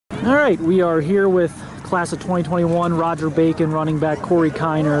All right, we are here with class of 2021, Roger Bacon, running back Corey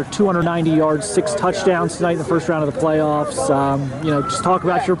Kiner, 290 yards, 6 touchdowns tonight in the first round of the playoffs. Just talk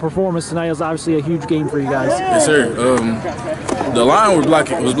about your performance tonight. It was obviously a huge game for you guys. Yes, sir. The line was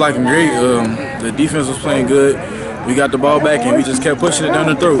blocking great. The defense was playing good. We got the ball back and we just kept pushing it down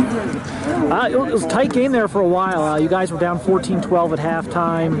the throat. It was a tight game there for a while. You guys were down 14-12 at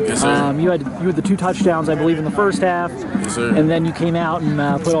halftime. Yes, sir. You had the 2 touchdowns, I believe, in the first half. Yes, sir. And then you came out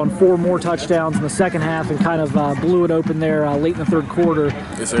and put on 4 more touchdowns in the second half and kind of blew it open there late in the third quarter.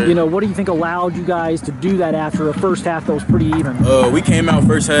 Yes, sir. What do you think allowed you guys to do that after a first half that was pretty even? We came out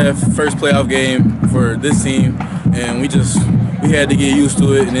first half, first playoff game for this team, and we had to get used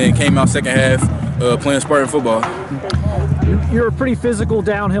to it, and then came out second half playing Spartan football. You're a pretty physical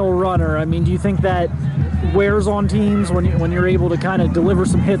downhill runner. I mean, do you think that wears on teams when you're able to kind of deliver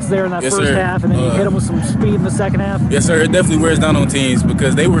some hits there in that Yes, first sir. half, and then you hit them with some speed in the second half? Yes, sir. It definitely wears down on teams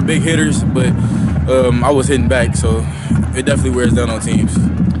because they were big hitters, but I was hitting back, so it definitely wears down on teams.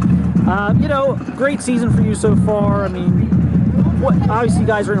 Great season for you so far. I mean, obviously you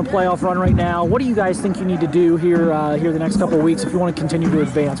guys are in a playoff run right now. What do you guys think you need to do here the next couple of weeks if you want to continue to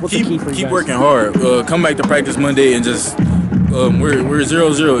advance? What's the key for you guys? Keep working hard. Come back to practice Monday and just we're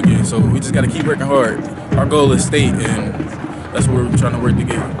 0-0 again, so we just got to keep working hard. Our goal is state, and that's what we're trying to work to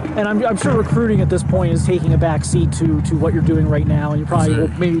get. And I'm sure recruiting at this point is taking a back seat to what you're doing right now, and you probably will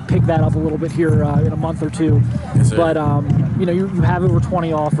maybe pick that up a little bit here in a month or two. Yes, sir. But you have over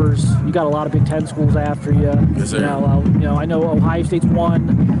 20 offers. You got a lot of Big Ten schools after you. Yes, sir. I know Ohio State's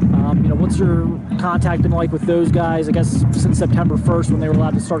one. What's your contact been like with those guys? I guess since September 1st when they were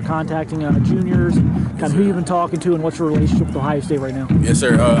allowed to start contacting juniors, kind of who you've been talking to, and what's your relationship with Ohio State right now? Yes,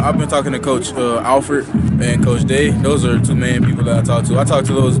 sir. I've been talking to Coach Alfred and Coach Day. Those are 2 main people that I talk to. I talk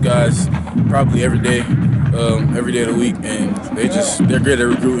to those guys probably every day of the week, and they're great at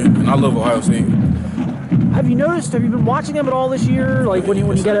recruiting, and I love Ohio State. Have you been watching them at all this year? Like when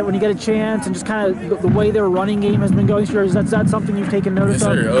you get a chance, and just kind of the way their running game has been going this year, is that something you've taken notice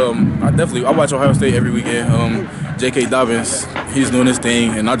of? Yes, sir. I watch Ohio State every weekend. J.K. Dobbins, he's doing his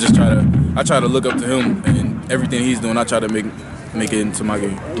thing, and I try to look up to him, and everything he's doing, I try to make it into my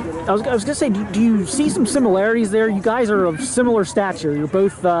game. I was gonna say, do you see some similarities there? You guys are of similar stature. You're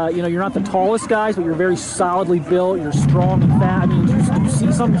both, you're not the tallest guys, but you're very solidly built. You're strong and fat. I mean, do you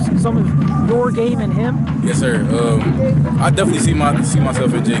see some of your game in him? Yes, sir. I definitely see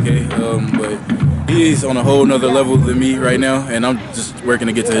myself in JK, but he's on a whole nother level than me right now, and I'm just working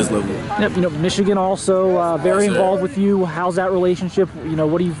to get to his level. Yep. Michigan also very involved with you. How's that relationship?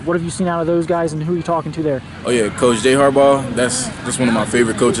 What have you seen out of those guys, and who are you talking to there? Oh yeah, Coach J. Harbaugh. That's one of my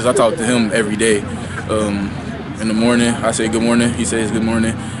favorite coaches. I talk to him every day. In the morning, I say good morning. He says good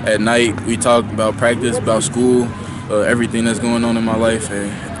morning. At night, we talk about practice, about school, everything that's going on in my life,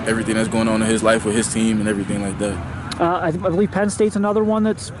 and everything that's going on in his life with his team, and everything like that. I believe Penn State's another one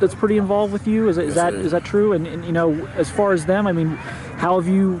that's pretty involved with you. Is that true? And as far as them, I mean, how have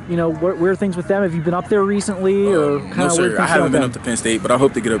you where are things with them? Have you been up there recently, or no, sir. I haven't been up to Penn State, but I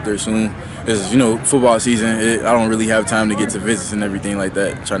hope to get up there soon. Because football season, I don't really have time to get to visits and everything like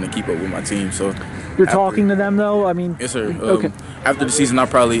that. Trying to keep up with my team, so. You're talking to them though? I mean, yes, sir. Okay. After the season, I'll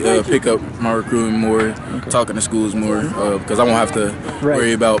probably pick up my recruiting more, talking to schools more, because I won't have to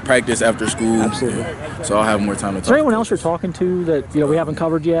worry about practice after school. Absolutely. So I'll have more time to talk. Is there anyone else you're talking to that we haven't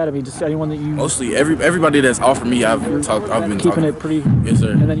covered yet? I mean, just anyone that you mostly everybody that's offered me, I've been keeping talking. It pretty. Yes,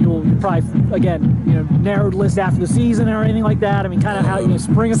 sir. And then you'll probably narrowed list after the season or anything like that. I mean, kind of how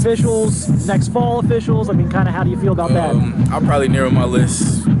spring officials, next fall officials. I mean, kind of how do you feel about that? I'll probably narrow my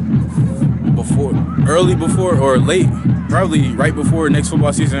list early before or late, probably right before next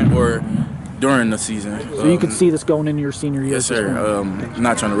football season or during the season. So you could see this going into your senior year. Yes, sir.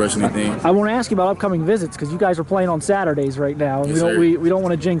 Not trying to rush anything. I want to ask you about upcoming visits because you guys are playing on Saturdays right now. Yes, we don't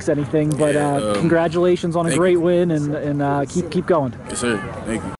want to jinx anything, but congratulations on a great win and keep going. Yes, sir. Thank you.